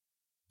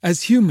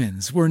As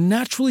humans, we're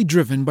naturally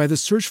driven by the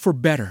search for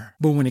better.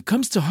 But when it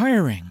comes to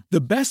hiring,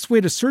 the best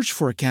way to search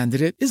for a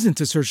candidate isn't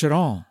to search at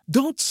all.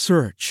 Don't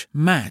search,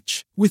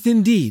 match with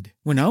Indeed.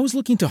 When I was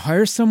looking to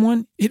hire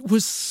someone, it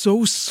was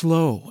so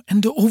slow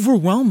and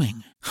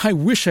overwhelming. I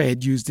wish I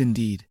had used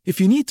Indeed.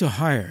 If you need to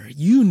hire,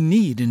 you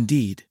need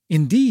Indeed.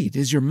 Indeed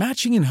is your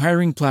matching and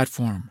hiring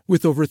platform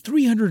with over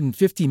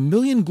 350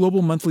 million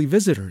global monthly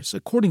visitors,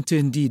 according to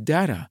Indeed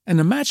data, and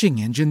a matching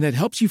engine that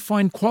helps you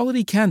find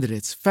quality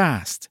candidates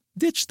fast.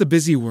 Ditch the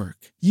busy work.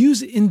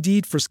 Use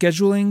Indeed for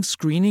scheduling,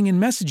 screening,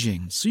 and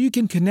messaging so you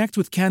can connect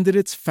with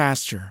candidates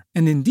faster.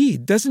 And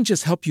Indeed doesn't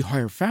just help you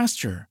hire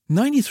faster.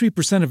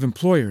 93% of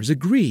employers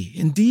agree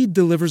Indeed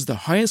delivers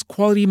the highest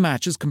quality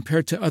matches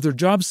compared to other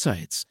job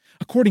sites,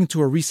 according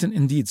to a recent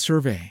Indeed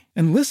survey.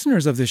 And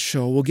listeners of this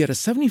show will get a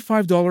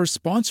 $75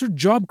 sponsored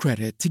job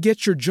credit to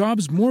get your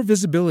jobs more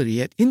visibility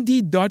at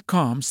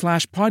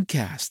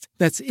Indeed.com/podcast.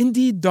 That's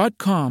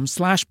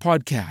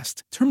Indeed.com/podcast.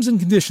 Terms and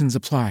conditions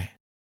apply.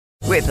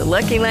 With the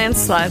Lucky Land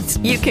Slots,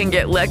 you can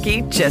get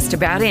lucky just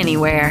about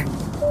anywhere.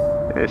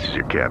 This is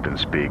your captain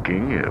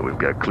speaking. We've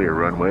got clear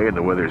runway and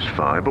the weather's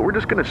fine, but we're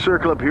just going to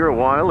circle up here a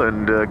while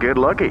and get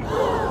lucky.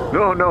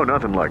 No,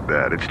 nothing like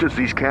that. It's just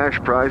these cash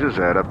prizes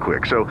add up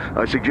quick. So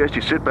I suggest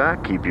you sit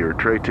back, keep your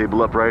tray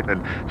table upright,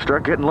 and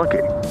start getting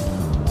lucky.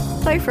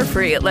 Play for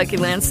free at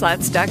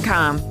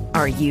LuckyLandSlots.com.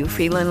 Are you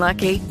feeling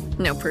lucky?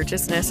 No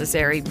purchase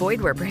necessary.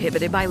 Void where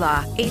prohibited by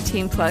law.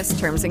 18 plus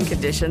terms and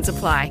conditions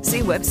apply.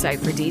 See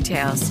website for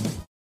details.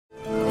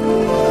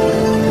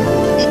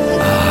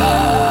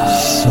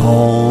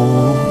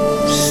 Soul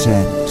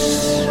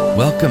Sense.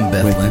 Welcome,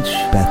 Beth With Lynch.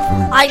 Beth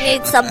Lynch. I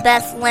need some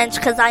Beth Lynch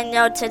because I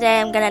know today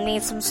I'm going to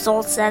need some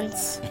soul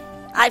sense.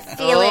 I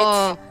feel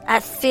it. I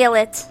feel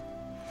it.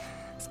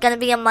 It's going to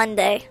be a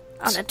Monday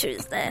on a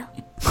Tuesday.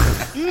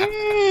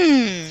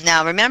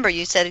 Now remember,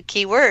 you said a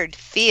key word,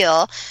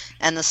 feel,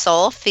 and the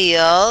soul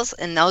feels,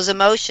 and those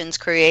emotions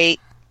create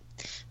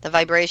the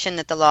vibration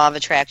that the law of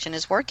attraction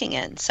is working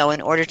in. So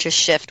in order to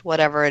shift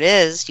whatever it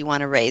is, you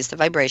want to raise the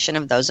vibration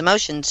of those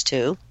emotions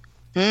to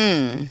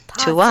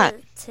what?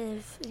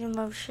 Positive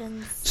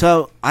emotions.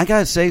 So I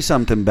gotta say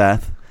something,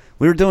 Beth.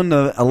 We were doing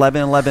the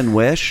 11/11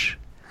 wish,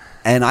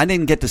 and I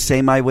didn't get to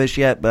say my wish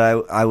yet,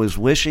 but I was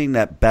wishing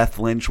that Beth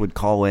Lynch would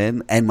call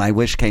in, and my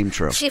wish came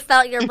true. She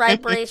felt your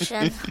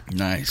vibration.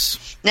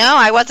 Nice. No,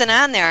 I wasn't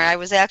on there. I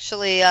was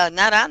actually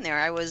not on there.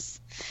 I was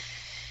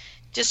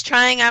just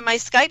trying on my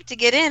Skype to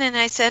get in, and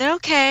I said,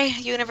 okay,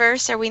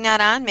 universe, are we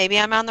not on? Maybe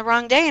I'm on the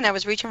wrong day, and I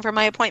was reaching for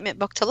my appointment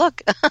book to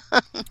look.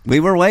 We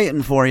were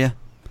waiting for you.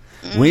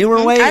 We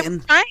were waiting. I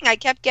was trying. I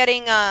kept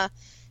getting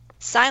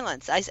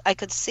silence. I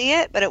could see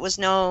it, but it was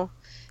no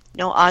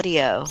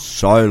audio.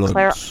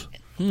 Silence.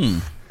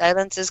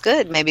 Silence is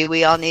good. Maybe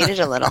we all need it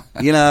a little.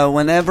 You know,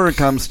 whenever it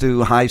comes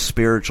to high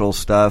spiritual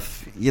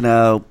stuff, you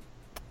know,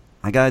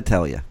 I gotta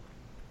tell you,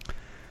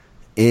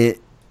 it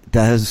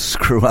does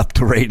screw up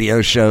the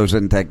radio shows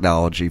and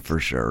technology for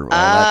sure.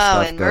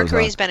 And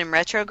Mercury's been in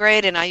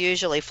retrograde, and I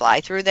usually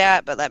fly through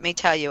that. But let me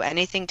tell you,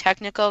 anything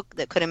technical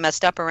that could have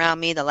messed up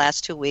around me the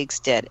last 2 weeks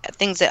did.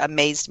 Things that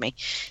amazed me.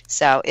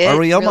 So are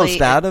we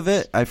almost out of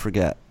it? I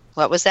forget.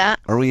 What was that?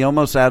 Are we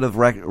almost out of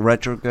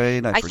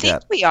retrograde? I forget. I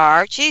think we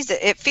are. Jeez,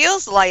 it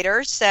feels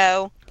lighter.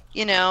 So,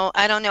 you know,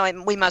 I don't know.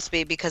 We must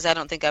be, because I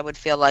don't think I would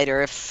feel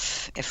lighter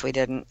if we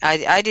didn't.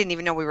 I didn't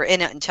even know we were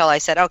in it until I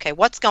said, okay,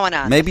 what's going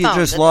on? Maybe you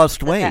just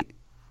lost weight.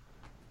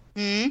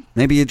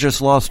 Maybe you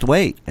just lost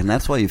weight, and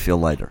that's why you feel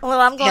lighter. Well,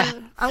 I'm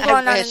going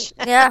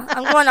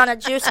on a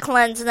juice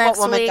cleanse next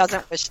what woman week.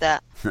 Doesn't wish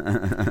that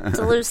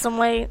to lose some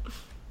weight.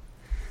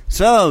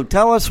 So,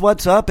 tell us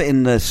what's up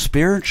in the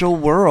spiritual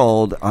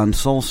world on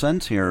Soul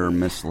Sense here,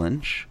 Miss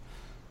Lynch.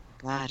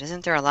 God,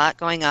 isn't there a lot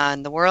going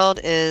on? The world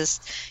is,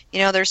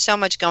 there's so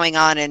much going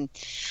on, and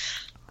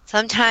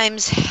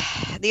sometimes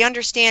the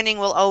understanding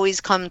will always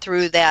come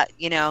through that,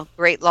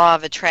 great law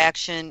of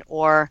attraction,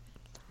 or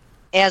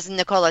as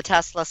Nikola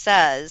Tesla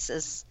says,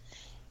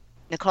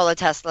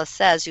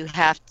 you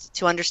have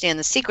to understand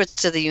the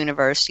secrets of the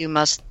universe. You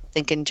must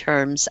think in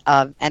terms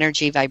of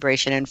energy,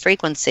 vibration, and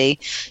frequency,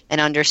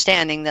 and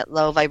understanding that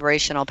low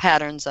vibrational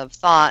patterns of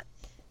thought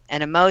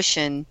and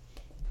emotion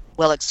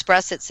will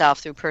express itself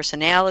through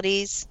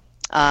personalities,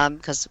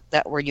 because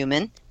that we're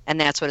human,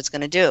 and that's what it's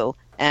going to do.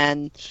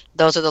 And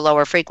those are the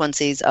lower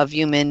frequencies of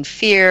human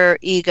fear,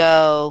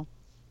 ego,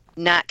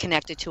 not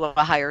connected to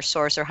a higher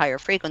source or higher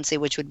frequency,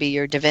 which would be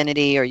your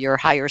divinity or your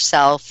higher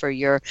self or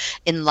your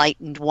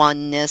enlightened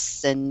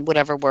oneness, and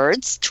whatever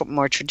words,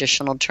 more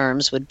traditional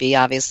terms would be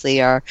obviously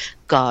our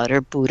God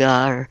or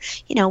Buddha, or,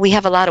 we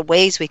have a lot of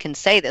ways we can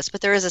say this,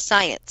 but there is a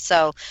science.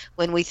 So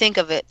when we think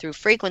of it through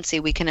frequency,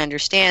 we can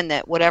understand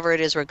that whatever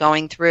it is we're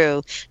going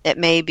through that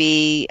may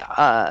be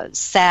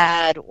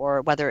sad,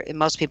 or whether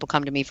most people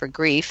come to me for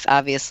grief,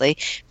 obviously,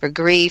 for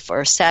grief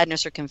or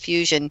sadness or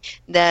confusion,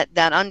 that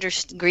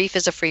grief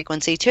is a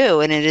frequency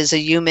too, and it is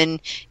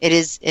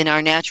in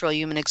our natural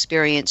human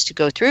experience to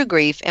go through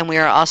grief, and we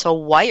are also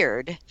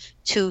wired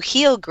to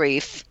heal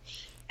grief,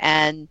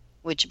 and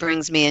which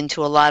brings me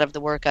into a lot of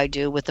the work I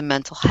do with the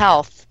mental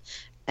health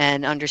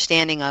and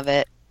understanding of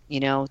it,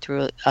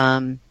 through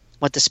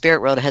what the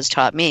spirit world has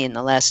taught me in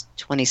the last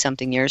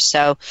 20-something years.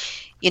 So,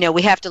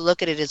 we have to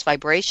look at it as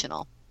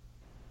vibrational.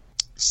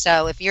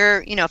 So if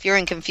you're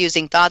in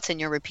confusing thoughts and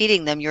you're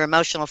repeating them, your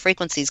emotional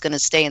frequency is going to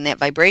stay in that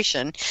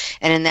vibration.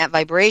 And in that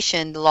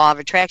vibration, the law of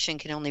attraction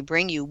can only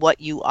bring you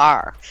what you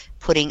are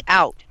putting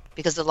out,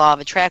 because the law of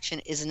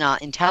attraction is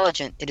not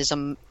intelligent. It is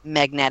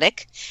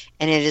magnetic,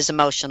 and it is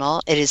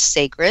emotional. It is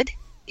sacred.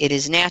 It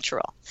is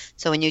natural.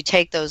 So when you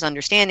take those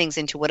understandings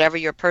into whatever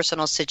your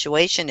personal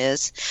situation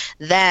is,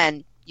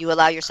 then you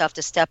allow yourself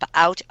to step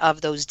out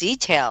of those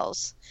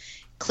details,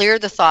 clear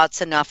the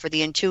thoughts enough for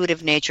the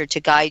intuitive nature to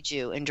guide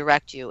you and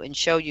direct you and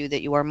show you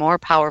that you are more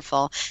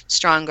powerful,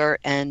 stronger,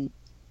 and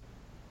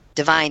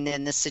divine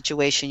than this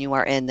situation you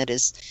are in that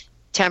is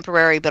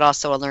temporary but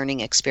also a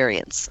learning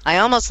experience. I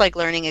almost like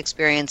learning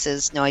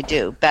experiences, no I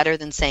do, better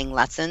than saying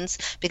lessons,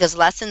 because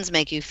lessons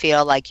make you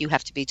feel like you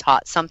have to be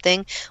taught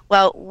something.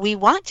 Well, we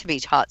want to be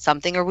taught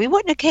something or we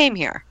wouldn't have came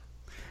here.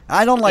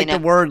 I don't like the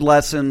word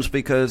lessons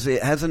because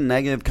it has a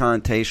negative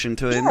connotation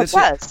to it. Yeah, it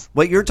does.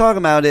 What you're talking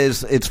about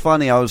is, it's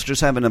funny, I was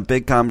just having a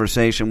big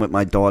conversation with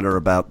my daughter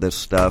about this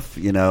stuff,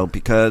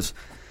 because,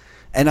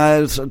 and I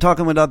was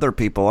talking with other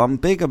people, I'm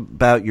big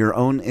about your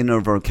own inner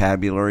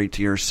vocabulary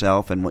to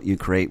yourself and what you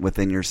create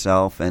within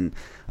yourself. And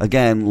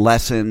again,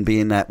 lesson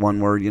being that one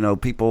word,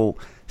 people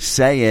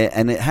say it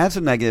and it has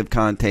a negative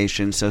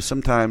connotation, so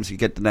sometimes you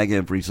get the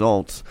negative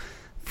results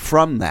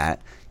from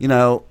that.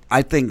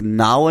 I think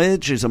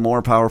knowledge is a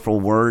more powerful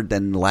word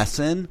than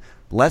lesson.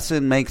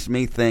 Lesson makes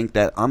me think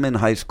that I'm in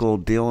high school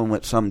dealing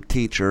with some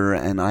teacher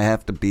and I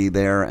have to be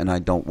there and I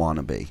don't want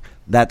to be.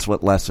 That's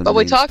what lesson means. But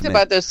we talked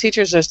about those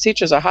teachers. Those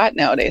teachers are hot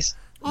nowadays.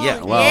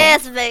 Yeah, well,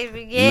 yes,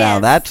 baby, yes. Now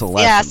that's a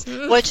lesson.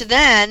 Yes, which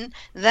then,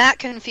 that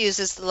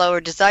confuses the lower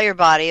desire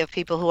body of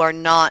people who are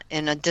not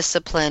in a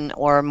discipline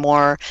or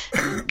more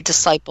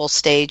disciple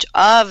stage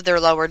of their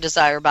lower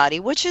desire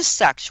body, which is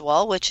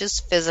sexual, which is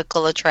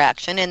physical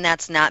attraction, and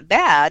that's not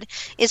bad.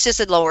 It's just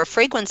a lower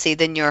frequency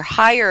than your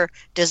higher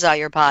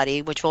desire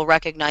body, which will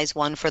recognize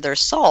one for their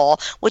soul,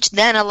 which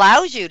then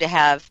allows you to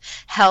have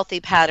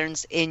healthy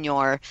patterns in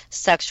your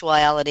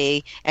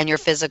sexuality and your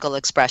physical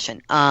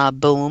expression.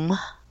 Boom.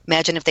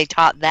 Imagine if they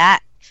taught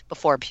that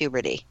before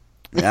puberty.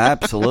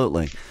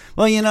 Absolutely.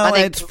 Well, I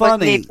think it's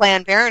funny. We need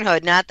Planned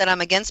Parenthood. Not that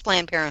I'm against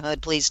Planned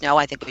Parenthood. Please, no.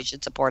 I think we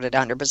should support it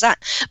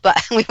 100%.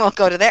 But we won't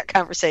go to that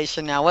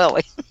conversation now, will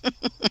we?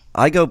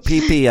 I go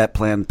pee-pee at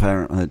Planned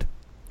Parenthood.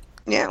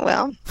 Yeah,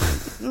 well,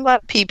 a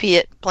lot of pee-pee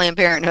at Planned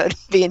Parenthood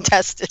being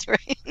tested,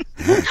 right?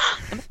 I'm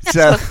not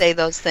supposed to say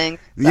those things.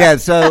 So. Yeah,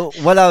 so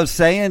what I was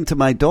saying to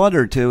my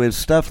daughter, too, is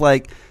stuff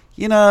like,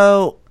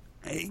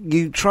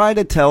 you try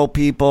to tell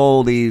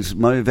people these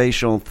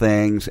motivational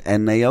things,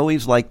 and they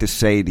always like to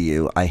say to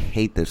you, I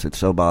hate this, it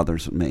so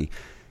bothers me,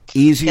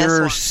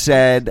 easier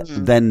said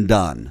than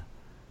done.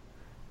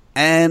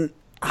 And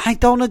I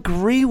don't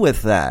agree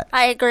with that.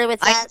 I agree with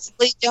that. I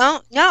simply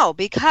don't know,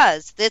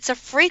 because it's a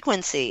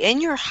frequency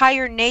in your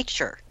higher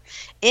nature,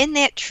 in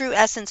that true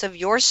essence of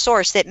your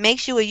source that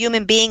makes you a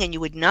human being, and you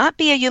would not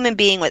be a human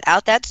being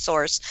without that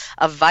source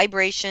of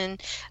vibration,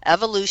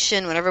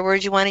 evolution, whatever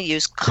word you want to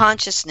use,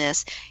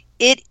 consciousness.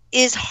 It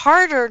is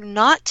harder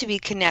not to be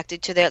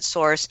connected to that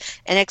source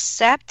and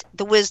accept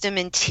the wisdom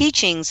and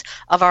teachings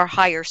of our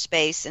higher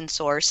space and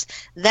source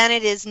than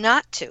it is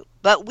not to.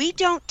 But we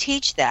don't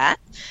teach that.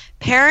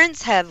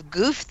 Parents have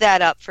goofed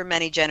that up for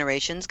many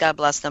generations, God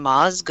bless them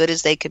all, as good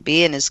as they could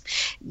be and as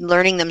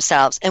learning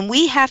themselves. And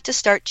we have to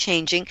start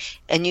changing,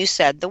 and you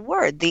said the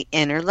word, the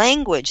inner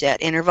language,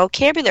 that inner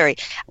vocabulary.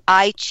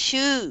 I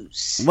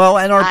choose. Well,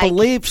 and our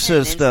belief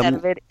system. Instead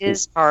of it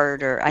is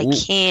harder. I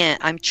can't.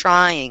 I'm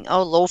trying.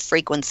 Oh, low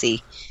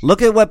frequency.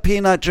 Look at what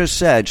Peanut just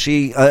said.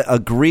 She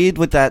agreed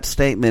with that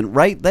statement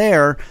right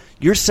there.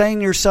 You're setting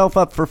yourself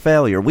up for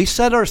failure. We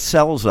set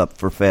ourselves up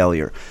for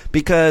failure,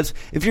 because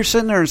if you're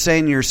sitting there and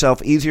saying to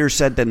yourself, easier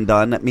said than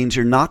done, that means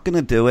you're not going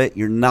to do it.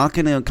 You're not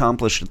going to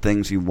accomplish the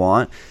things you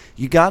want.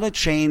 You got to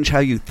change how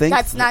you think.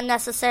 That's not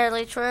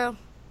necessarily true.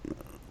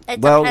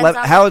 Well,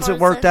 how has it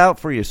worked out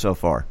for you so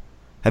far?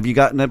 Have you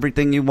gotten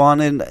everything you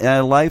want in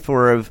life,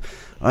 or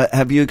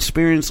have you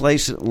experienced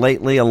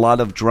lately a lot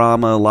of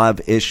drama, a lot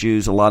of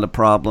issues, a lot of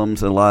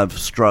problems, a lot of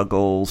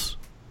struggles?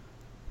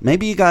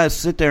 Maybe you guys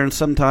sit there and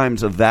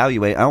sometimes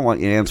evaluate. I don't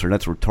want you to answer.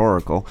 That's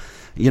rhetorical.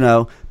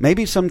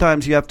 Maybe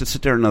sometimes you have to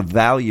sit there and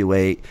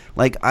evaluate.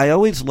 Like, I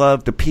always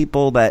love the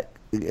people that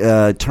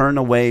turn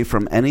away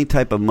from any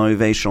type of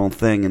motivational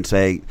thing and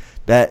say,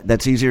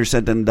 that's easier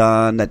said than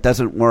done, that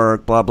doesn't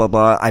work, blah, blah,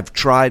 blah. I've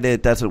tried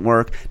it, doesn't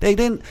work.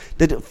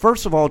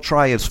 First of all,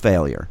 try is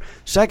failure.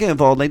 Second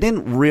of all, they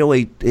didn't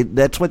really,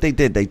 that's what they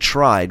did. They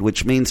tried,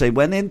 which means they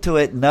went into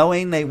it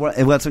knowing it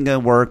wasn't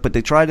going to work, but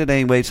they tried it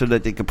anyway so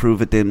that they could prove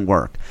it didn't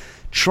work.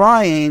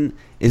 Trying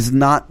is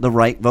not the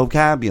right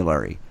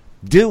vocabulary.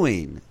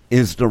 Doing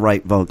is the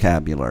right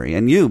vocabulary.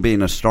 And you,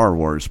 being a Star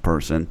Wars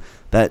person,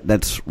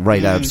 That's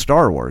right out of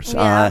Star Wars.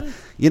 Yeah.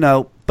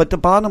 But the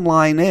bottom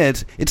line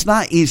is, it's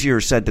not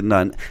easier said than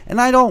done.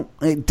 And I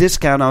don't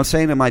discount, I was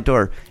saying to my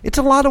daughter, it's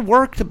a lot of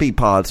work to be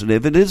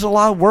positive. It is a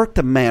lot of work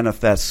to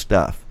manifest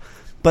stuff.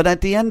 But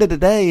at the end of the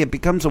day, it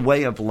becomes a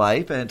way of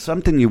life, and it's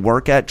something you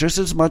work at just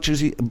as much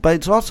as you. But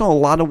it's also a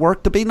lot of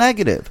work to be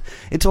negative.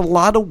 It's a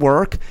lot of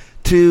work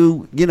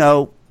to,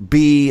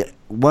 be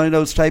one of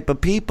those type of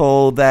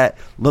people that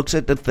looks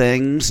at the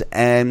things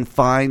and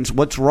finds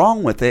what's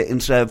wrong with it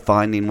instead of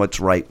finding what's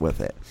right with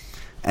it.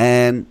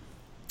 And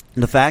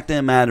the fact of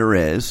the matter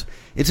is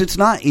it's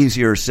not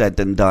easier said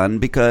than done,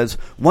 because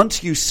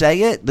once you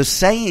say it, the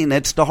saying,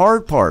 it's the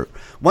hard part.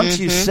 Once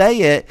you say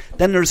it,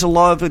 then there's a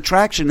law of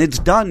attraction. It's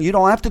done. You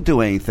don't have to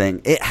do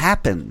anything. It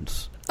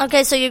happens.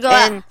 Okay, so you go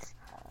out.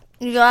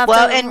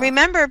 And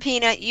remember,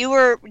 Peanut, you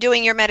were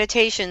doing your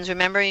meditations.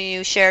 Remember,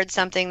 you shared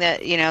something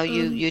that,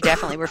 you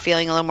definitely were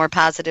feeling a little more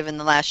positive in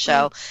the last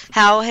show.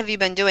 How have you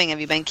been doing? Have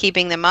you been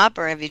keeping them up,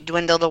 or have you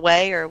dwindled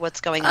away, or what's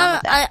going on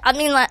with that?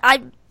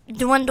 I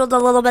dwindled a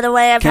little bit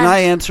away. Can I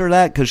answer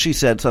that? Because she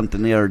said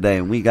something the other day,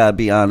 and we got to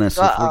be honest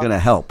if we're going to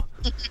help.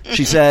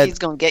 She said, he's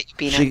going to get you,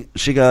 Peanut.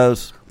 She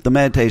goes, the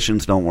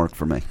meditations don't work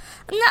for me.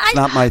 It's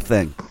not my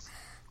thing.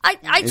 I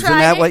tried. Isn't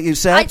that what you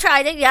said? I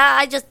tried it,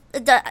 yeah.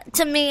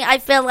 To me, I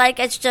feel like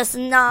it's just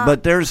not.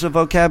 But there's a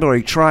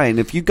vocabulary, trying.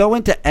 If you go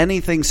into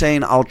anything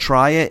saying, I'll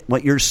try it,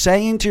 what you're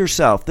saying to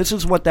yourself, this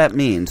is what that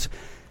means.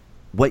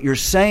 What you're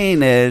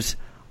saying is,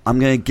 I'm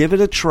going to give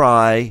it a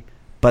try,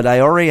 but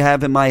I already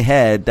have in my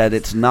head that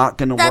it's not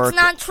going to work. That's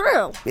not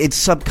true. It's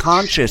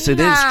subconscious.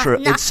 It is true.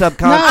 No. It's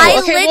subconscious. I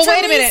Okay, well,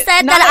 wait a minute.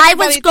 said Not that I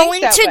was everybody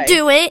going thinks that to way.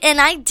 do it,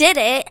 and I did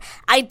it.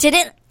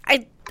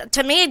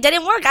 To me, it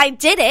didn't work. I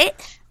did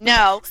it.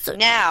 No,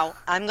 now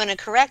I'm going to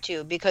correct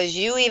you, because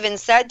you even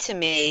said to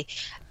me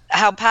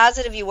how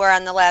positive you were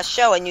on the last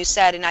show, and you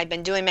said, and I've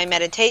been doing my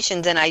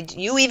meditations, and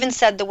you even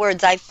said the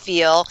words, I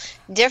feel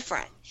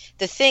different.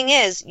 The thing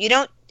is,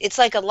 it's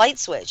like a light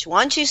switch.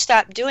 Once you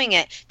stop doing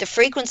it, the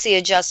frequency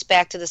adjusts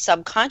back to the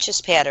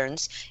subconscious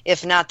patterns,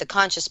 if not the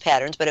conscious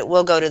patterns, but it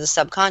will go to the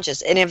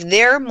subconscious. And if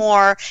they're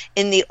more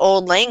in the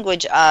old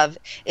language of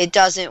it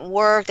doesn't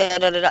work,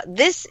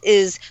 this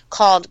is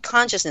called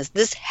consciousness.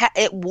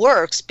 It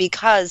works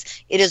because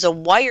it is a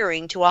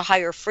wiring to a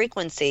higher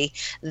frequency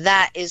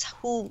that is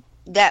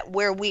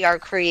where we are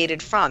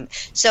created from.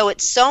 So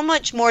it's so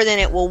much more than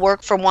it will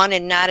work for one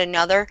and not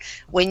another.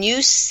 When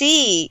you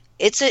see,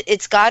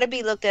 it's got to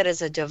be looked at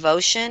as a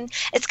devotion.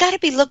 It's got to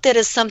be looked at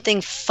as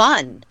something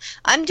fun.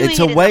 I'm doing It's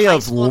it a in way the high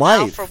of school life.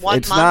 now for 1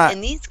 It's month, not-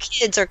 and these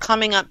kids are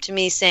coming up to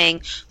me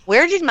saying,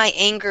 where did my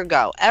anger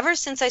go? Ever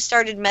since I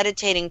started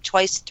meditating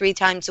 2-3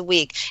 times a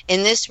week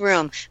in this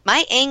room,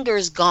 my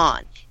anger's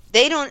gone.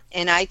 They don't,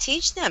 and I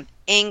teach them,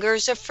 anger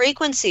is a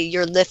frequency.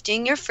 You're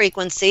lifting your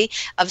frequency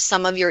of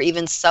some of your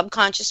even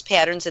subconscious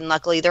patterns, and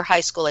luckily they're high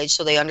school age,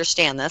 so they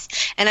understand this.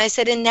 And I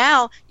said, and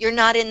now you're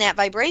not in that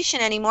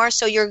vibration anymore,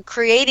 so you're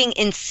creating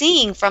and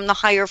seeing from the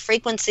higher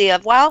frequency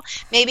of, well,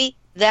 maybe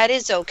that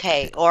is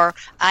okay, or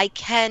I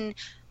can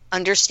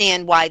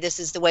understand why this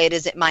is the way it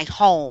is at my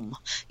home.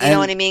 You know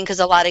what I mean? Because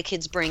a lot of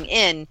kids bring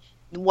in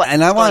what's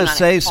And I want going to on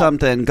say at home.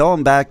 something,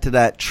 going back to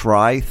that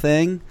try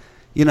thing.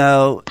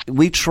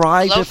 We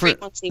try Low different.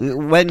 frequency.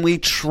 When we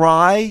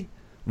try,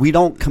 we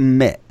don't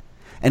commit.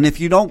 And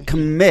if you don't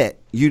commit,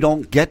 you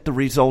don't get the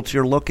results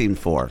you're looking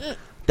for.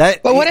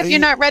 But what if you're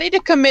not ready to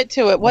commit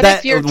to it? What That-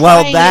 if you're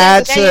well, trying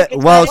that's it? a-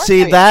 well,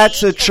 see,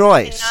 that's a You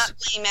choice. cannot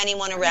blame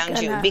anyone around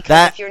you, because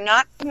That- if you're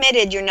not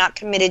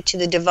committed to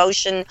the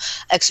devotion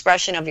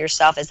expression of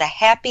yourself as a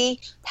happy,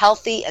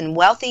 healthy, and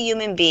wealthy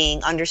human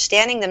being,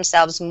 understanding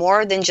themselves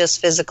more than just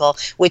physical,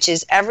 which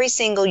is every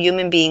single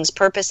human being's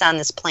purpose on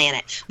this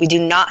planet. We do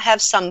not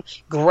have some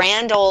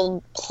grand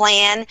old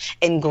plan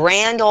and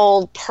grand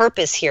old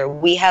purpose here.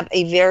 We have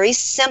a very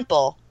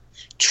simple,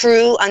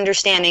 true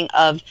understanding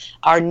of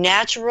our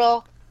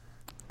natural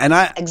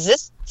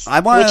existence, I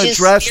want which to is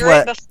address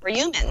spirit what- before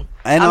human.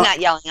 And I'm I- not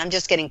yelling. I'm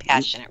just getting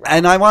passionate. Right?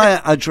 And I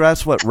want to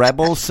address what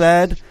Rebel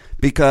said,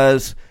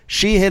 because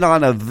she hit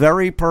on a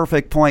very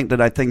perfect point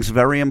that I think is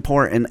very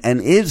important and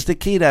is the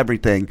key to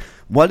everything.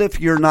 What if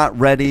you're not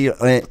ready?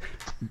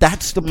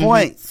 That's the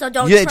point. So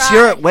don't It's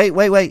try.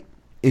 wait.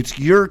 It's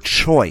your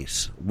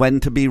choice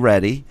when to be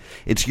ready.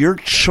 It's your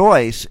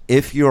choice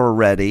if you're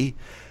ready.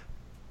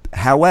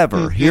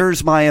 However,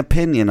 here's my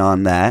opinion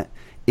on that,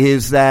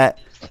 is that,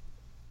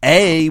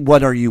 A,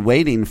 what are you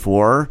waiting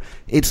for?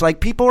 It's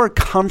like people are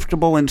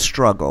comfortable in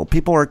struggle.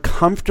 People are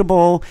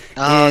comfortable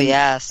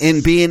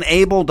in being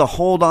able to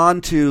hold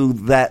on to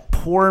that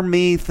poor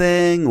me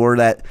thing, or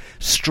that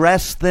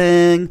stress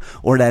thing,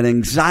 or that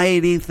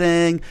anxiety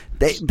thing.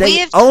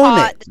 They own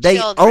it. They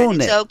own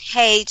it. It's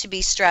okay to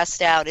be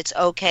stressed out. It's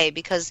okay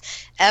because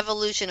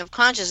evolution of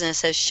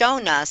consciousness has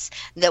shown us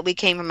that we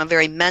came from a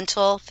very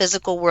mental,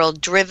 physical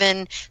world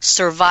driven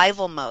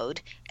survival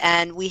mode.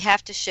 And we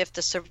have to shift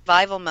the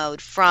survival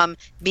mode from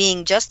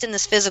being just in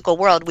this physical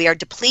world. We are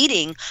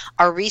depleting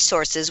our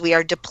resources. We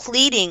are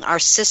depleting our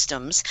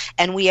systems.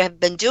 And we have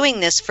been doing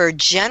this for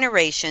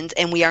generations.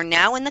 And we are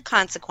now in the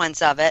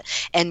consequence of it.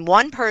 And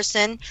one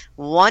person,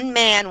 one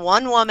man,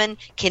 one woman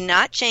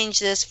cannot change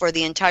this for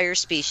the entire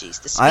species.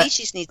 The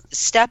species needs to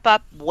step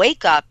up,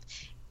 wake up,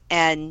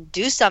 and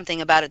do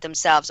something about it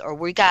themselves, or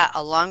we got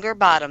a longer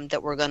bottom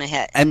that we're going to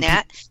hit. And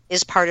that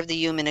is part of the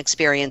human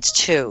experience,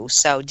 too.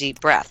 So deep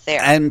breath there.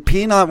 And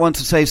Peanut wants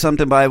to say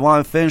something, but I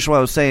want to finish what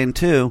I was saying,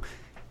 too.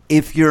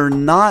 If you're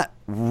not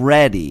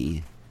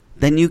ready,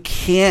 then you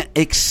can't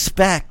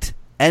expect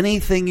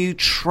anything you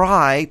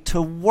try to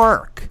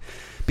work.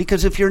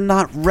 Because if you're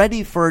not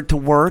ready for it to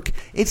work,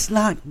 it's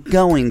not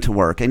going to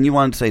work. And you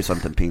want to say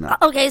something,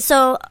 Peanut. Okay,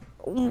 so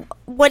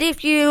what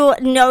if you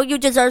know you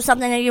deserve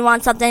something and you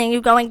want something and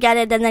you go and get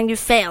it and then you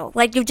fail?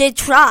 Like you did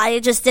try,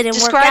 it just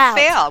didn't work out. Describe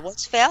fail.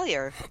 What's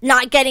failure?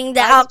 Not getting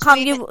the outcome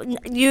you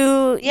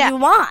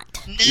want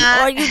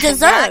or you deserve.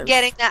 Not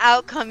getting the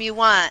outcome you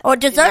want or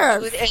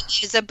deserve.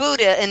 Is a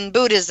Buddha in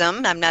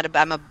Buddhism.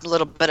 I'm a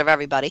little bit of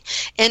everybody.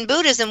 In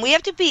Buddhism, we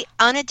have to be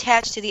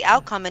unattached to the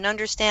outcome and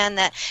understand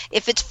that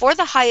if it's for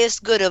the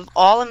highest good of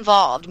all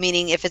involved,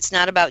 meaning if it's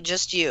not about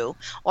just you,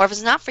 or if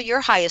it's not for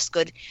your highest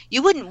good,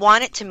 you wouldn't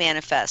want it to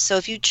manifest. So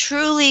if you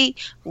truly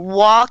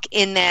walk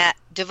in that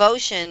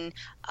devotion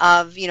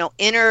of,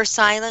 inner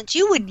silence,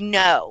 you would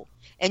know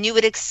and you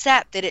would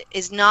accept that it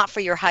is not for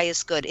your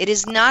highest good. It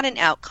is not an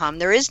outcome.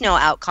 There is no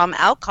outcome.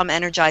 Outcome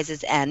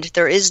energizes end.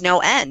 There is no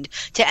end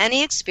to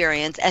any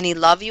experience, any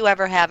love you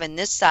ever have in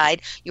this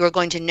side, you are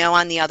going to know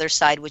on the other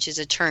side, which is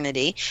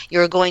eternity.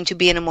 You're going to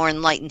be in a more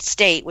enlightened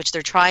state, which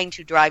they're trying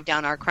to drive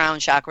down our crown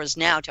chakras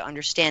now to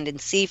understand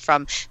and see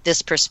from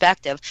this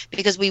perspective,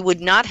 because we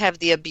would not have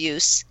the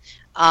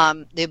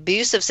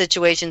abusive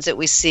situations that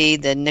we see,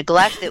 the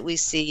neglect that we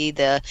see,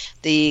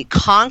 the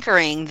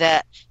conquering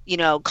that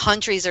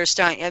countries are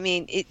starting. I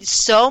mean,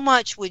 so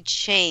much would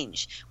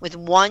change with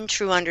one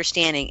true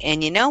understanding.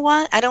 And you know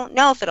what? I don't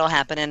know if it'll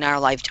happen in our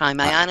lifetime.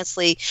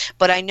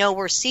 But I know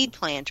we're seed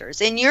planters,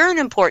 and you're an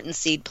important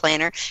seed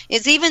planter.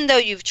 Is even though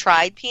you've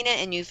tried, Peanut,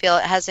 and you feel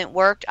it hasn't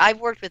worked. I've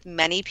worked with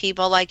many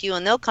people like you,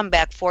 and they'll come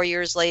back 4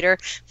 years later,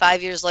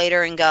 5 years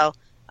later, and go,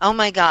 oh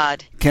my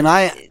God! Can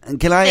I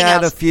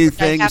add a few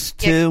things I have to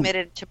too? Get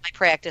committed to my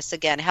practice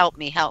again. Help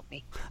me.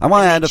 I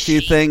want to add a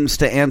few things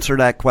to answer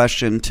that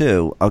question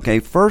too. Okay,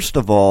 first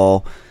of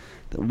all,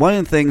 one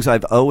of the things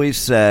I've always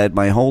said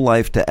my whole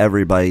life to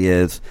everybody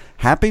is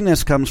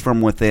happiness comes from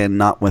within,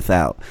 not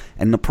without.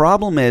 And the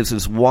problem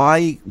is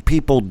why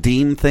people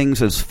deem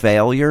things as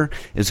failure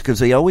is because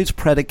they always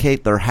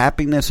predicate their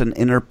happiness and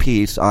inner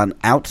peace on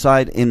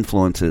outside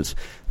influences.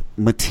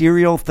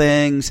 Material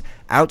things,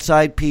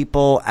 outside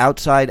people,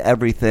 outside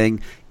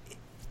everything.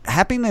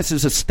 Happiness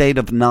is a state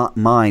of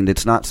mind.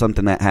 It's not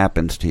something that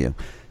happens to you.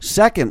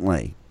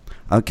 Secondly,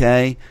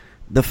 okay,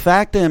 the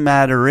fact of the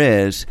matter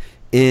is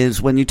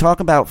when you talk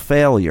about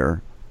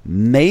failure,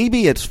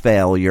 maybe it's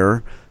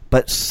failure,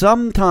 but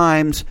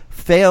sometimes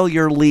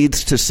failure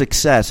leads to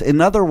success.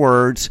 In other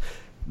words,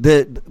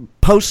 the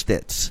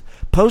Post-its.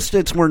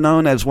 Post-its were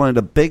known as one of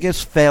the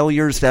biggest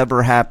failures to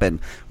ever happen.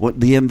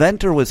 The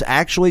inventor was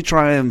actually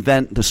trying to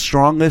invent the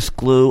strongest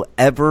glue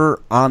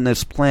ever on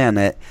this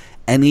planet,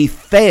 and he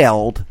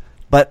failed,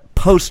 but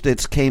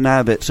Post-its came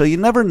out of it. So you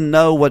never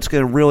know what's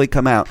going to really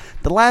come out.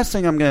 The last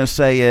thing I'm going to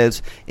say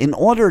is, in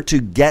order to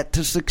get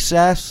to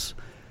success,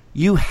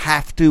 you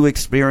have to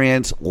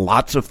experience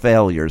lots of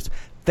failures.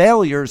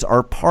 Failures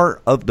are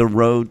part of the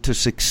road to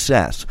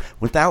success.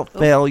 Without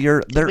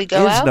failure, there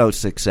is no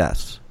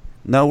success.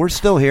 No, we're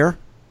still here.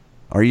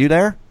 Are you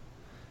there?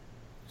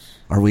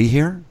 Are we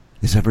here?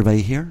 Is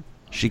everybody here?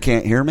 She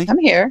can't hear me? I'm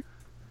here.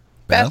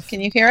 Beth,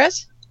 can you hear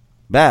us?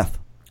 Beth.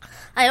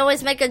 I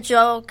always make a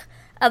joke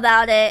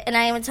about it, and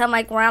I even tell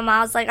my grandma,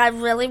 I was like, I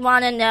really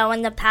want to know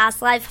in the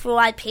past life who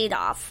I paid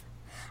off.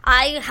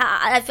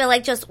 I feel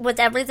like just with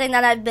everything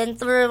that I've been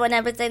through and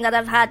everything that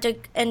I've had to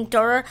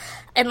endure,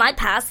 in my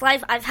past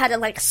life, I've had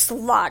to,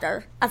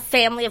 slaughter a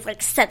family of,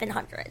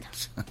 700.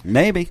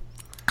 Maybe.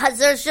 Because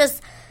there's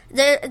just...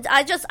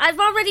 I've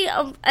already,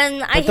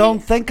 But don't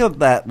think of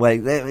that way.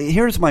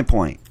 Here's my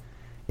point,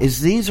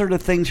 is these are the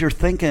things you're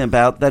thinking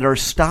about that are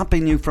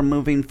stopping you from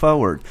moving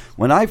forward.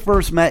 When I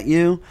first met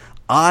you,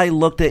 I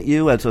looked at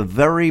you as a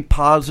very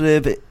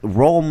positive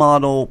role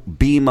model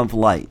beam of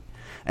light.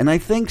 And I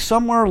think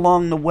somewhere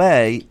along the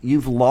way,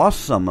 you've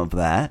lost some of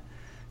that,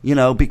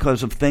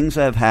 because of things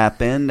that have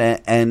happened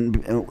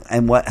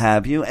and what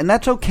have you. And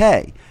that's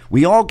okay.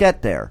 We all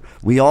get there.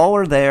 We all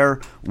are there.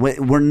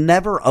 We're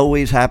never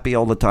always happy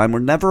all the time. We're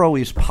never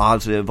always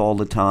positive all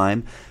the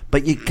time.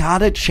 But you got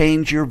to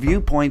change your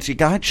viewpoints. You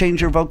got to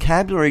change your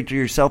vocabulary to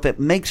yourself. It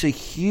makes a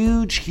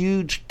huge,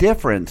 huge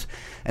difference.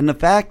 And the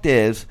fact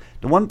is,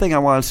 the one thing I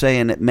want to say,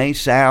 and it may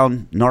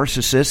sound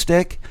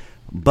narcissistic,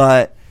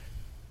 But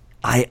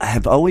I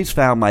have always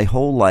found my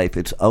whole life,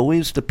 it's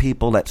always the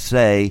people that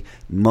say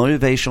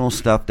motivational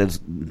stuff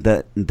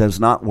that does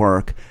not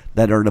work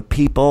that are the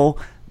people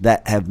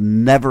that have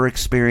never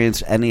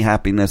experienced any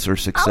happiness or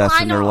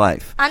success in their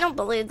life. I don't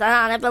believe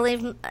that. I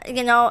believe,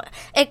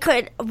 it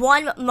could,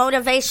 one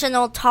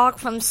motivational talk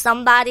from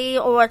somebody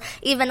or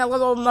even a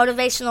little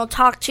motivational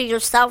talk to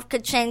yourself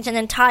could change an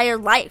entire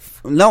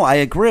life. No, I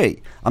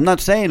agree. I'm not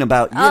saying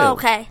about you. Oh,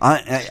 okay.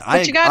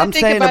 But you got to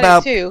think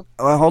about it, too.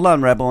 Hold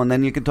on, Rebel, and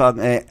then you can talk.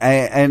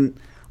 And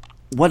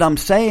what I'm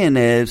saying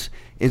is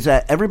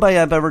that everybody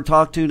I've ever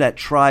talked to that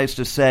tries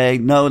to say,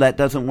 no, that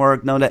doesn't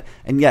work,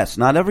 and yes,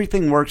 not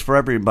everything works for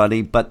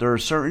everybody, but there are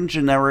certain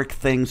generic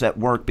things that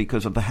work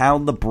because of how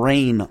the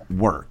brain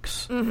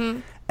works. Mm-hmm.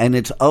 And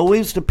it's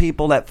always the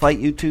people that fight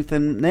you tooth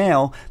and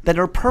nail that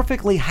are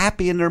perfectly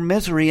happy in their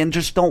misery and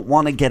just don't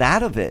want to get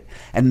out of it.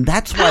 And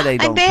that's why they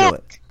don't do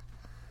it.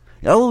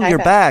 Oh, you're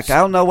back. I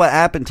don't know what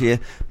happened to you.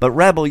 But,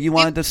 Rebel, you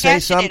wanted to say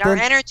something? Our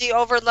energy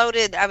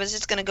overloaded. I was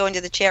just going to go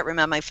into the chat room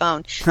on my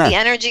phone. The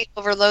energy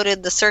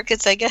overloaded the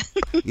circuits, I guess.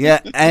 Yeah,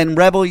 and,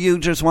 Rebel, you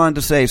just wanted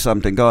to say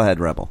something. Go ahead,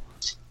 Rebel.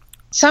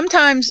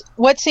 Sometimes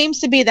what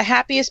seems to be the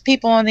happiest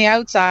people on the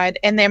outside,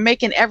 and they're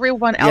making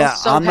everyone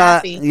else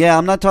happy.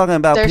 I'm not talking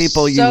about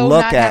people you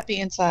look at.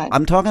 Happy inside.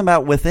 I'm talking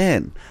about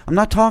within. I'm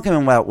not talking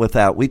about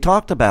without. We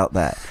talked about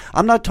that.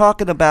 I'm not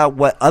talking about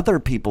what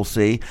other people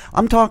see.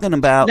 I'm talking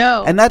about,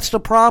 and that's the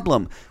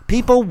problem.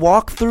 People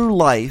walk through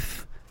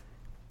life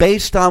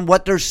based on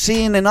what they're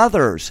seeing in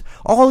others.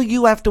 All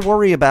you have to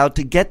worry about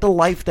to get the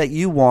life that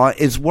you want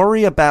is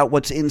worry about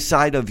what's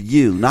inside of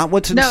you, not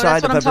what's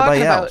inside of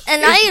everybody else.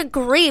 And I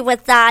agree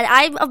with that.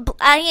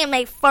 I am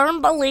a firm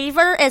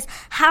believer is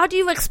how do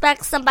you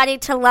expect somebody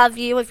to love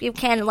you if you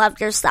can't love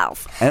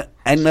yourself?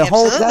 And the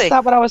whole that's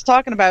not what I was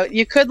talking about.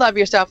 You could love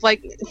yourself.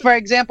 Like, for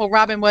example,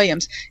 Robin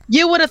Williams.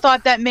 You would have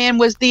thought that man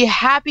was the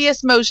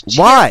happiest, most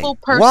cheerful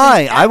person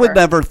Why? ever. I would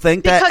never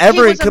think that. Because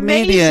every he was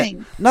comedian.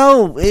 Amazing.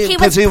 No,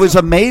 because he was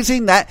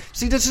amazing.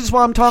 See, this is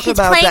what I'm talking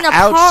about. The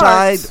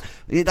outside.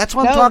 That's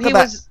what I'm talking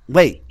about.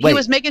 Wait. He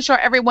was making sure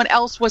everyone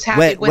else was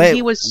happy when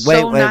he was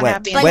not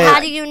happy. But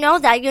how do you know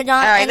that? You're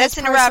not in his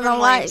personal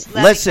life.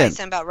 Let me say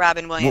something about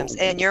Robin Williams.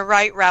 And you're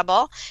right,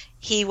 Rebel.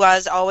 He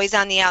was always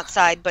on the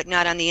outside, but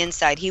not on the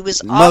inside. He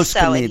was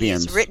also, and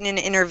he's written in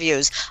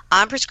interviews,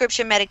 on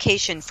prescription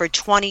medication for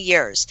 20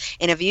 years.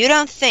 And if you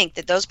don't think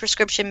that those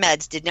prescription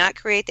meds did not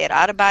create that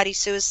out-of-body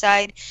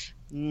suicide,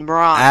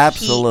 wrong.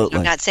 Absolutely.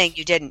 I'm not saying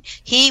you didn't.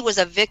 He was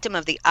a victim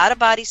of the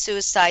out-of-body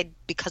suicide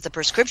because of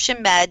prescription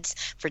meds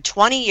for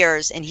 20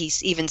 years, and he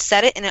even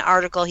said it in an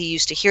article. He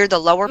used to hear the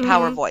lower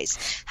power voice.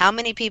 How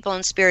many people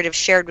in spirit have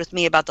shared with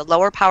me about the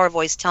lower power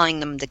voice telling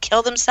them to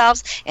kill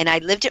themselves? And I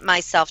lived it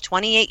myself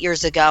 28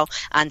 years ago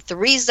on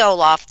 3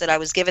 Zoloft that I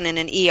was given in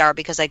an ER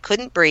because I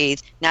couldn't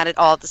breathe, not at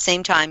all at the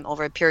same time.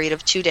 Over a period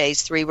of 2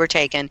 days, 3 were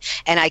taken,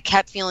 and I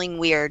kept feeling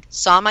weird,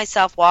 saw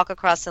myself walk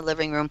across the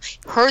living room,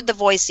 heard the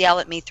voice yell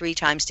at me 3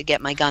 times to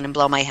get my gun and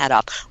blow my head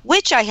off,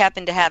 which I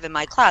happen to have in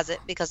my closet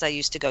because I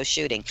used to go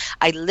shooting.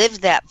 I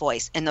lived that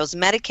voice, and those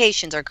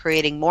medications are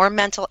creating more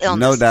mental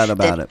illness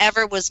than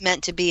ever was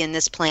meant to be in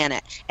this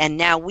planet. And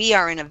now we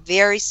are in a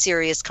very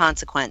serious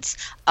consequence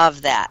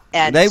of that.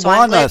 And they so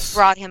want I us.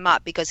 Brought him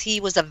up because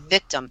he was a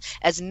victim.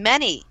 As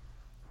many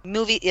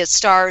movie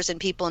stars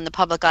and people in the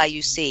public eye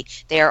you see,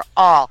 they are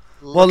all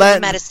in the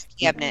medicine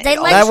cabinet.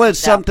 That was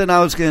something I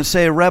was going to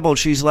say. Rebel,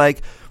 she's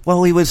like,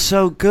 well, he was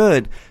so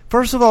good.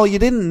 First of all, you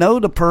didn't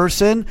know the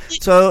person,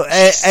 so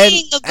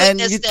and you can't.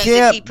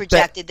 That he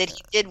projected that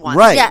he did want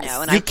right. to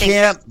know, and I think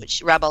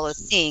that's what Rebel is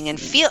seeing and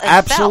feel.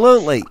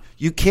 Absolutely,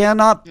 you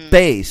cannot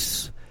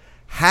base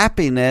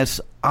happiness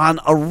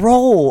on a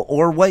role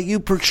or what you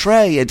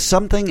portray. It's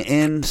something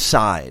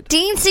inside.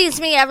 Dean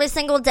sees me every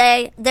single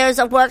day. There's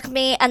a work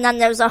me and then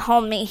there's a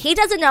home me. He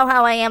doesn't know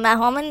how I am at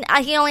home, and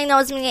he only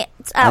knows me at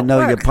I know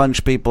work. You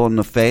punch people in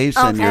the face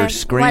and you're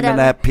screaming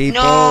at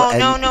people.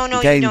 No,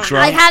 getting you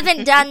drunk. I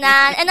haven't done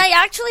that, and I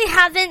actually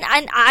haven't,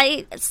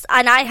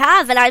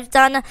 and I've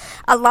done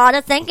a lot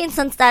of thinking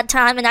since that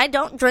time, and I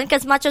don't drink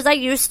as much as I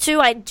used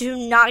to. I do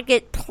not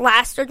get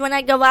plastered when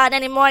I go out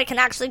anymore. I can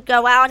actually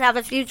go out, have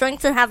a few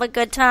drinks, and have a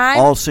good time.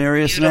 All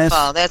seriousness,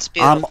 beautiful. That's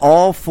beautiful. I'm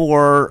all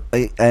for,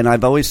 and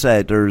I've always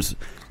said there's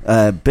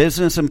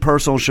business and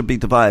personal should be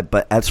divided,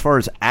 but as far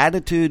as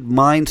attitude,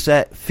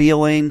 mindset,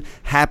 feeling,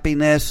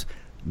 happiness,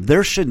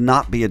 there should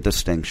not be a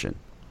distinction.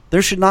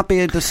 There should not be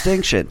a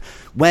distinction.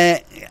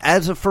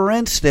 For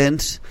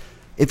instance,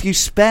 if you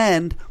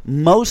spend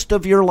most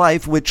of your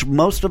life, which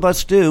most of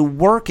us do,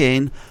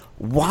 working,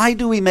 why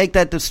do we make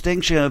that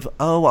distinction of,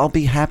 I'll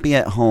be happy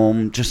at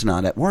home, just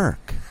not at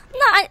work?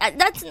 No,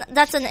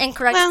 that's an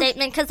incorrect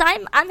statement, because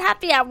I'm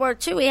happy at work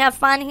too. We have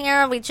fun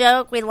here, we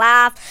joke, we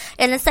laugh,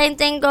 and the same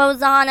thing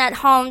goes on at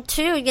home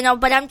too.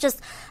 But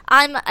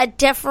I'm a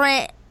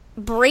different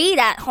breed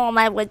at home,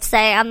 I would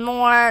say. I'm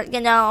more,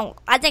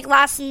 I think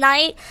last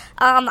night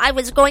I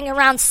was going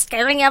around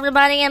scaring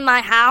everybody in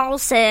my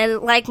house, and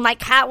like my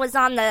cat was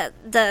on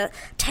the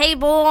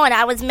table and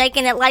I was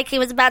making it like he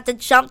was about to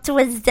jump to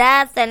his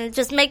death and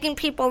just making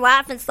people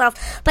laugh and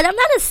stuff. But I'm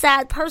not a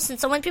sad person,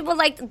 so when people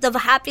like the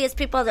happiest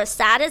people are the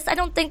saddest, I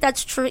don't think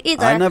that's true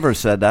either. I never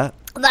said that.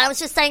 I was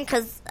just saying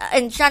because,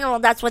 in general,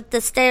 that's what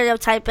the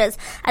stereotype is.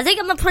 I think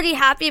I'm a pretty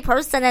happy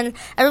person, and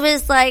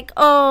everybody's like,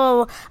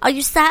 oh, are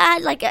you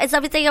sad? Like, is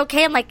everything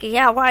okay? I'm like,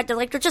 yeah, why? They're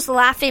like, you're just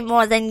laughing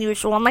more than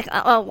usual. I'm like,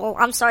 oh, well,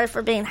 I'm sorry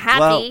for being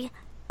happy.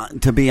 Well,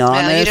 to be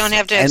honest... Well, you don't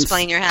have to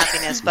explain your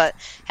happiness, but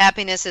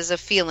happiness is a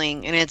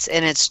feeling, and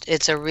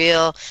it's a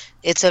real...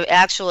 It's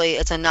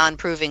a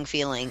non-proving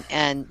feeling,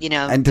 and,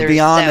 And to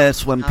be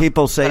honest, when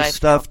people say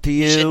stuff to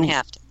you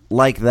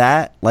like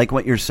that, like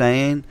what you're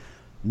saying...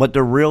 What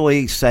they're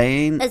really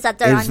saying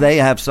is they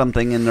have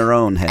something in their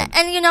own head.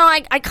 And,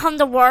 I come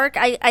to work.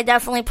 I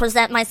definitely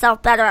present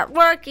myself better at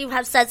work. You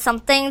have said some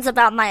things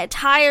about my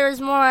attires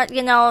more.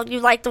 You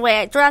like the way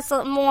I dress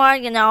more.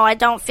 I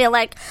don't feel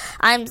like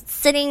I'm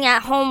sitting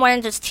at home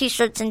wearing just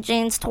T-shirts and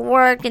jeans to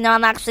work.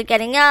 I'm actually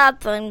getting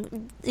up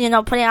and,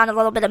 putting on a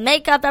little bit of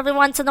makeup every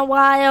once in a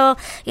while.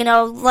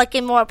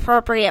 Looking more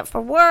appropriate for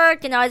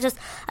work.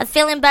 I'm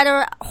feeling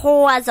better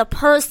whole as a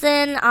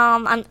person.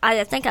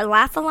 I think I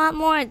laugh a lot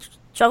more. I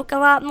joke a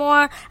lot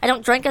more. I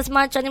don't drink as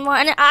much anymore.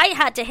 And I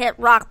had to hit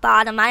rock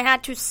bottom. I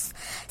had to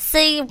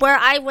see where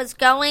I was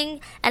going,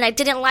 and I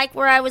didn't like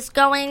where I was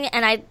going,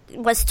 and I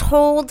was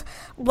told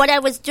what I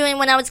was doing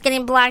when I was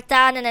getting blacked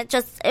out, and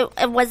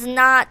it was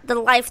not the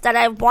life that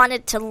I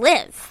wanted to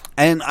live.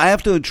 And I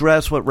have to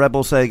address what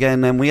Rebel said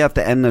again, and we have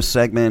to end this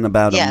segment in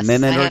about a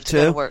minute or two. To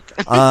go to work.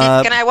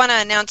 I want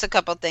to announce a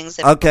couple things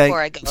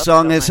before I go. So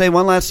I'm going to say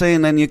one last thing,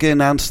 and then you can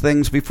announce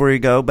things before you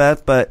go,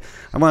 Beth. But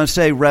I want to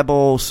say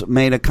Rebels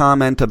made a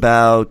comment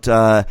about,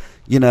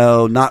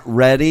 not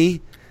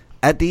ready.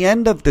 At the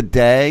end of the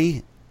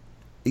day,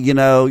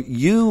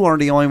 you are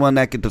the only one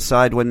that can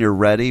decide when you're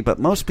ready, but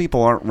most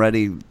people aren't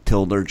ready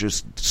till they're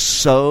just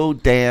so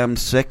damn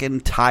sick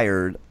and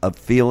tired of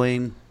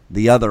feeling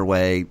the other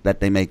way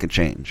that they make a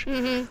change.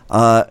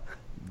 Mm-hmm.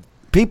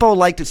 People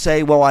like to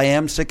say, well, I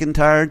am sick and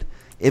tired.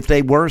 If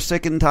they were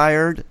sick and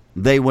tired,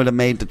 they would have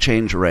made the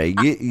change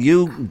already.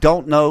 You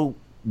don't know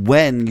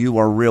when you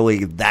are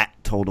really that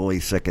totally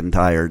sick and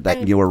tired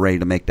that you are ready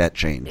to make that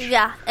change.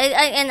 Yeah,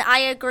 and I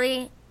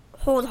agree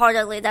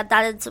wholeheartedly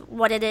that is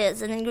what it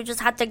is, and then you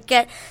just have to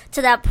get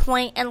to that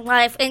point in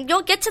life, and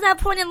you'll get to that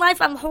point in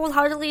life. I'm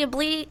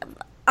wholeheartedly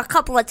a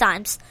couple of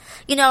times.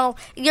 You're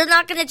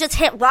not going to just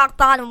hit rock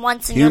bottom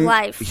once in your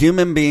life.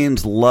 Human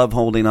beings love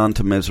holding on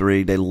to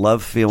misery. They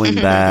love feeling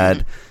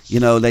bad.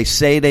 They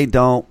say they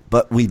don't,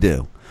 but we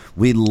do.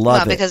 We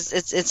love it because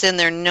it's in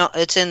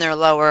their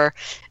lower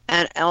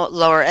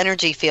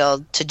energy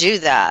field to do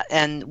that,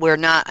 and we're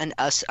not.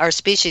 Our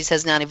species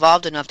has not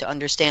evolved enough to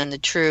understand the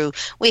true.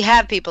 We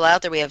have people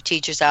out there. We have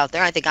teachers out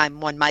there. I think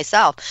I'm one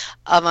myself.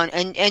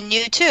 And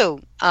you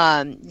too,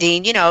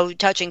 Dean.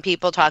 Touching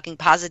people, talking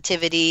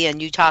positivity,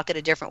 and you talk it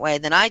a different way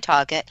than I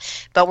talk it.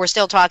 But we're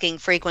still talking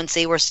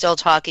frequency. We're still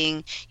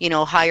talking,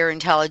 higher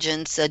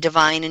intelligence,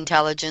 divine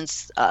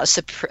intelligence,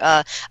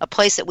 a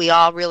place that we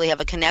all really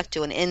have a connect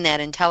to, and in that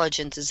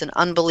intelligence is an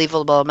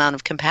unbelievable amount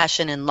of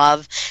compassion and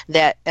love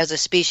that, as a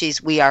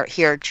species, we are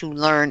here to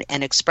learn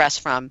and express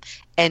from,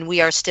 and we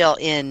are still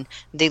in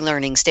the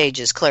learning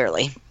stages,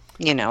 clearly.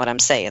 You know what I'm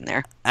saying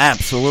there.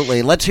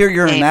 Absolutely. Let's hear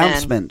your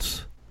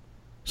announcements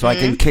so I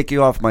can kick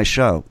you off my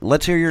show.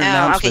 Let's hear your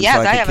announcements so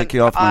I can kick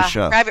you off my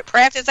show. Private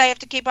practice I have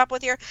to keep up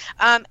with here.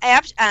 On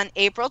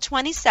April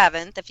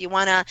 27th, if you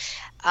want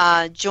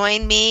to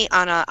join me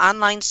on an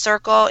online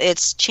circle,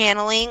 it's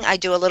channeling. I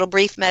do a little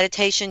brief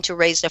meditation to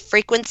raise the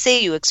frequency.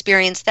 You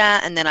experience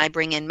that, and then I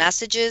bring in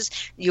messages.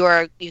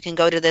 You can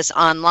go to this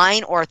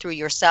online or through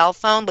your cell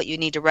phone, but you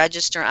need to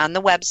register on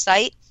the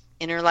website,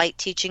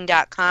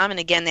 innerlightteaching.com, and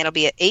again, that'll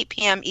be at 8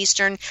 p.m.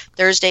 Eastern,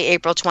 Thursday,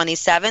 April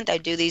 27th. I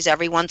do these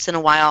every once in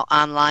a while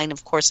online.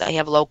 Of course, I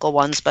have local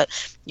ones, but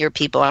your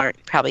people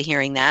aren't probably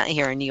hearing that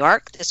here in New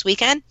York this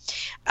weekend.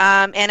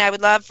 And I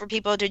would love for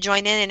people to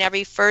join in, and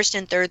every first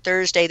and third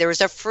Thursday, there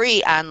is a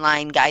free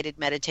online guided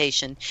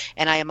meditation,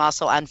 and I am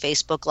also on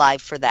Facebook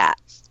Live for that,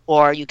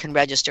 or you can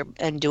register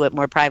and do it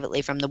more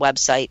privately from the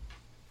website.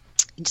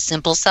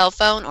 Simple cell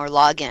phone or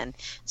log in.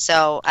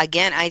 So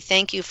again, I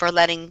thank you for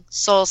letting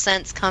Soul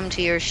Sense come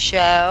to your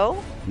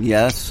show.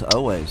 Yes,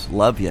 always.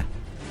 Love you.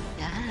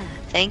 Yeah,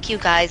 thank you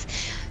guys.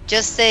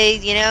 Just say,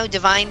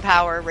 divine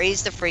power,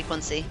 raise the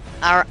frequency.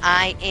 Our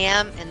I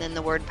am, and then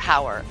the word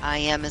power. I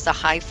am is a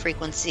high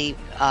frequency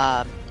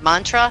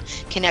mantra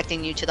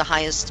connecting you to the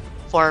highest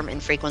form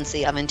and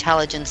frequency of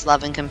intelligence,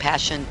 love, and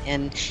compassion.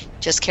 And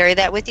just carry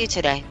that with you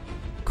today.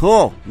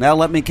 Cool. Now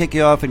let me kick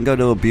you off and go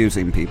to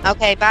abusing people.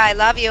 Okay, bye.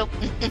 Love you.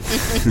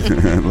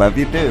 Love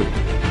you too.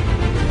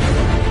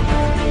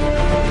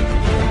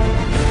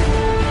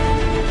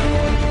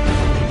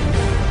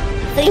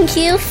 Thank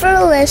you for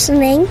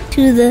listening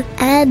to the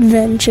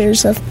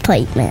Adventures of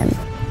Pipe Man.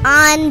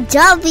 on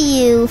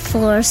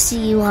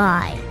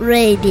W4CY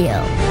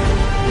Radio.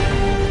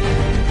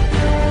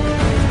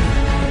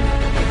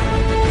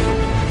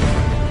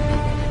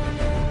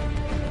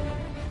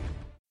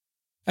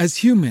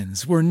 As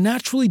humans, we're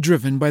naturally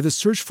driven by the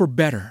search for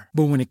better.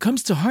 But when it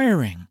comes to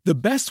hiring, the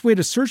best way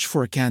to search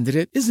for a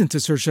candidate isn't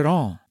to search at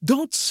all.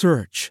 Don't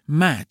search,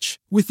 match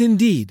with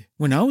Indeed.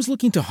 When I was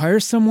looking to hire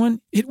someone,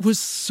 it was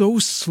so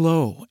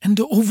slow and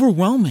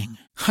overwhelming.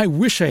 I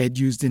wish I had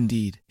used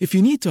Indeed. If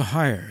you need to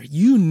hire,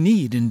 you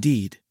need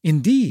Indeed.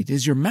 Indeed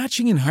is your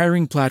matching and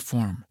hiring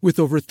platform with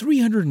over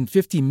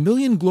 350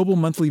 million global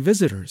monthly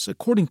visitors,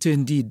 according to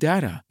Indeed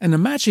data, and a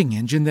matching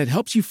engine that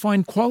helps you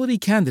find quality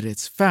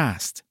candidates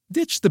fast.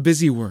 Ditch the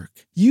busy work.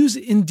 Use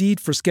Indeed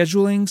for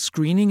scheduling,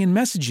 screening, and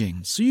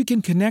messaging so you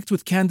can connect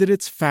with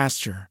candidates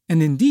faster.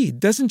 And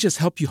Indeed doesn't just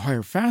help you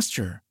hire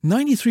faster.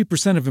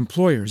 93% of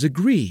employers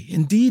agree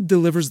Indeed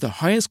delivers the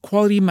highest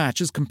quality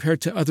matches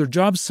compared to other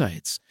job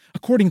sites,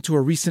 according to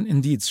a recent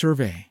Indeed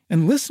survey.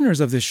 And listeners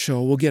of this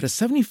show will get a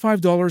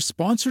 $75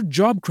 sponsored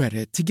job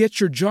credit to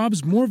get your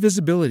jobs more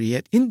visibility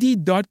at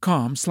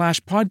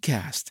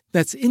Indeed.com/podcast.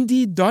 That's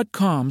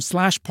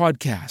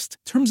Indeed.com/podcast.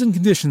 Terms and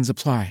conditions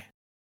apply.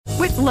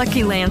 With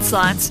Lucky Land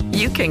Slots,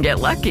 you can get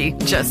lucky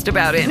just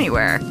about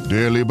anywhere.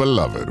 Dearly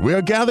beloved, we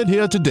are gathered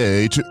here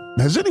today to...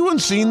 Has anyone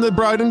seen the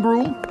bride and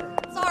groom?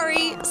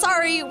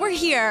 Sorry, we're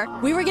here.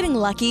 We were getting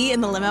lucky in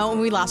the limo and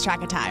we lost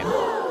track of time.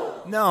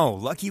 No,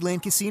 Lucky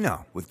Land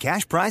Casino, with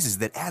cash prizes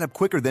that add up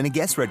quicker than a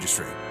guest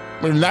registry.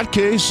 In that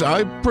case,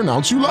 I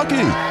pronounce you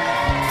lucky.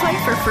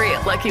 Play for free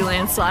at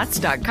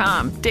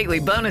LuckyLandSlots.com. Daily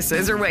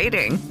bonuses are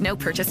waiting. No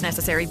purchase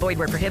necessary. Void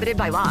where prohibited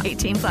by law.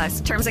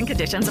 18+. Terms and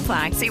conditions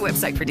apply. See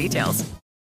website for details.